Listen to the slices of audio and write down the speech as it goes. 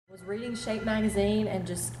I was reading Shape magazine and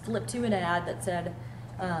just flipped to an ad that said,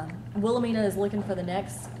 Wilhemina is looking for the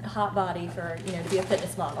next hot body for, to be a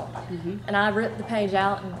fitness model. And I ripped the page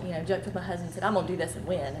out and, joked with my husband and said, I'm going to do this and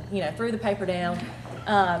win. And, threw the paper down,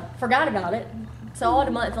 forgot about it, saw it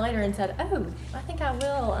a month later and said, oh, I think I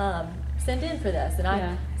will send in for this. And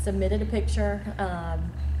I submitted a picture.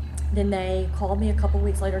 Then they called me a couple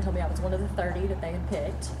weeks later and told me I was one of the 30 that they had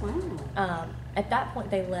picked. Wow. At that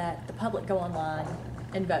point, they let the public go online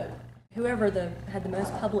and vote. Whoever had the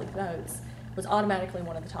most public votes was automatically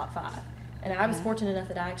one of the top 5. And I was fortunate enough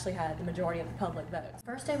that I actually had the majority of the public votes.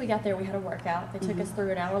 First day we got there, we had a workout. They took us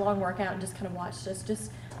through an hour-long workout and just kind of watched us,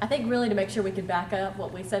 I think really to make sure we could back up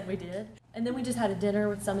what we said we did. And then we just had a dinner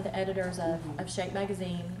with some of the editors of Shape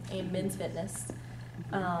magazine and Men's Fitness.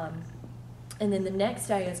 And then the next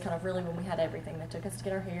day is kind of really when we had everything. They took us to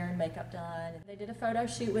get our hair and makeup done. They did a photo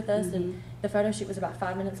shoot with us, and the photo shoot was about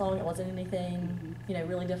 5 minutes long. It wasn't anything,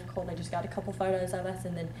 really difficult. They just got a couple photos of us,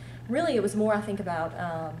 and then really it was more, I think, about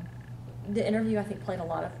the interview. I think played a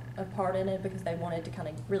lot of part in it because they wanted to kind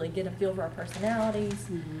of really get a feel for our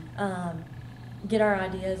personalities, get our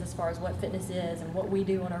ideas as far as what fitness is and what we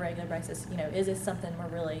do on a regular basis. Is this something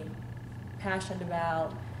we're really passionate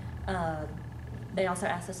about? They also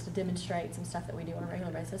asked us to demonstrate some stuff that we do on a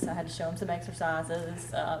regular basis, so I had to show them some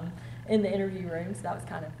exercises in the interview room, so that was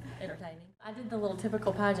kind of entertaining. I did the little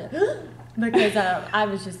typical pageant because I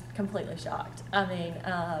was just completely shocked. I mean,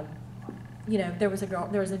 there was a girl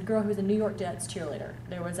who was a New York Jets cheerleader.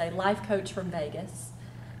 There was a life coach from Vegas.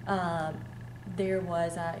 There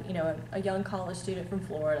was a young college student from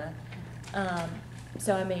Florida.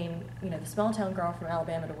 So I mean, the small town girl from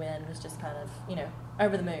Alabama to win was just kind of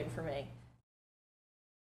over the moon for me.